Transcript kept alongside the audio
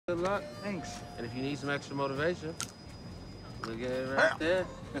Good luck. Thanks. And if you need some extra motivation, look at it right there.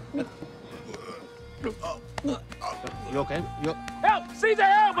 You okay? Help! CJ,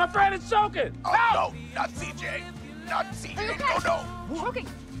 help! My friend is choking! Help! No, not CJ. Not CJ. Are you okay? No. Choking.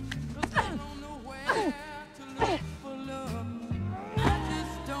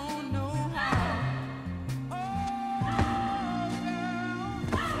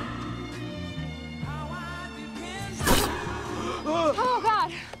 Oh,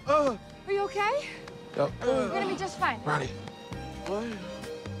 God. Are you okay? Yep. You're gonna be just fine. Ronnie. What?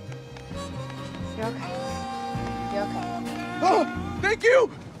 You're okay. You're okay. Oh, thank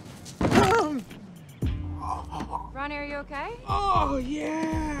you! Ronnie, are you okay? Oh,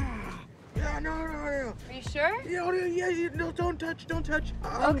 yeah! Yeah, no. Are you sure? Yeah, no, don't touch.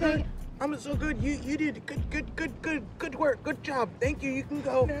 I'm Okay. good. I'm so good. You did good work. Good job. Thank you. You can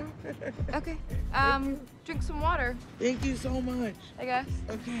go now. Okay. Drink some water, Thank you so much. I guess.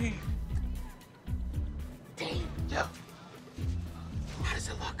 Okay. Dave. Yeah. How does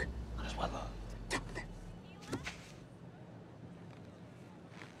it look? That's what I love.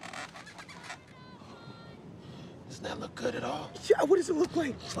 Doesn't that look good at all? Yeah, what does it look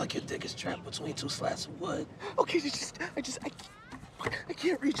like? It's like your dick is trapped between two slats of wood. Okay, I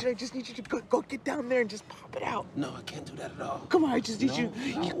can't reach it. I just need you to go get down there and just pop it out. No, I can't do that at all. Come on, I just need you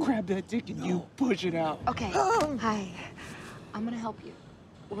grab that dick and you push it out. Okay. Hi. I'm gonna help you.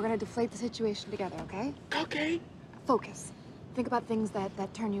 We're gonna deflate the situation together, okay? Okay. Focus. Think about things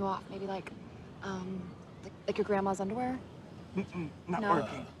that turn you off. Maybe like your grandma's underwear? Not No.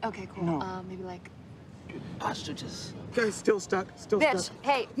 working. Okay, cool. No. Maybe like... Ostriches. Guys, still stuck. Mitch, stuck.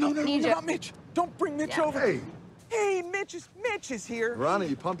 hey, No, need you. not Mitch. Don't bring Mitch over. Hey, Hey, Mitch is here. Ronnie,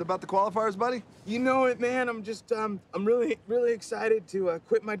 you pumped about the qualifiers, buddy? You know it, man. I'm just, I'm really excited to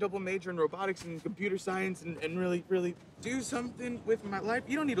quit my double major in robotics and computer science and really do something with my life.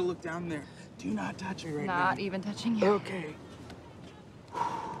 You don't need to look down there. Do not touch me right now. Not even touching you. Okay.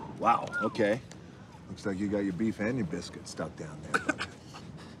 Wow, okay. Looks like you got your beef and your biscuit stuck down there.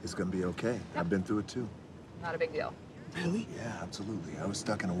 It's gonna be okay. I've been through it too. Not a big deal. Really? Yeah, absolutely. I was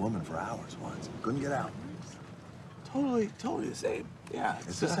stuck in a woman for hours once. Couldn't get out. Totally the same. Yeah.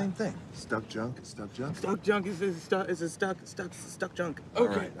 It's the same thing. Stuck junk is stuck junk. Stuck junk is stuck junk. All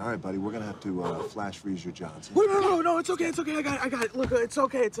Okay. right, buddy. We're gonna have to flash freeze your Johnson. Wait, no, it's okay. I got it. Look, it's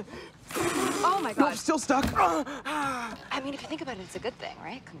okay. Oh my No, God. I'm still stuck. I mean, if you think about it, it's a good thing,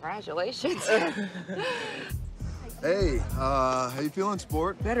 right? Congratulations. Hey, how you feeling,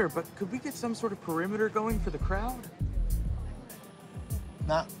 sport? Better, but could we get some sort of perimeter going for the crowd?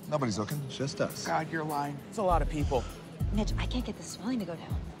 Nah, nobody's looking. It's just us. God, you're lying. It's a lot of people. Mitch, I can't get the swelling to go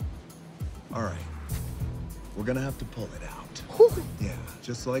down. All right. We're gonna have to pull it out. Yeah,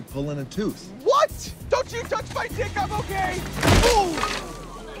 just like pulling a tooth. What? Don't you touch my dick, I'm okay.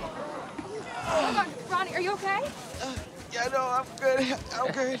 Hold on, Ronnie, are you okay? Yeah, no, I'm good.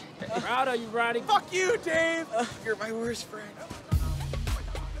 I'm good. Proud of you, Ronnie. Fuck you, Dave. You're my worst friend.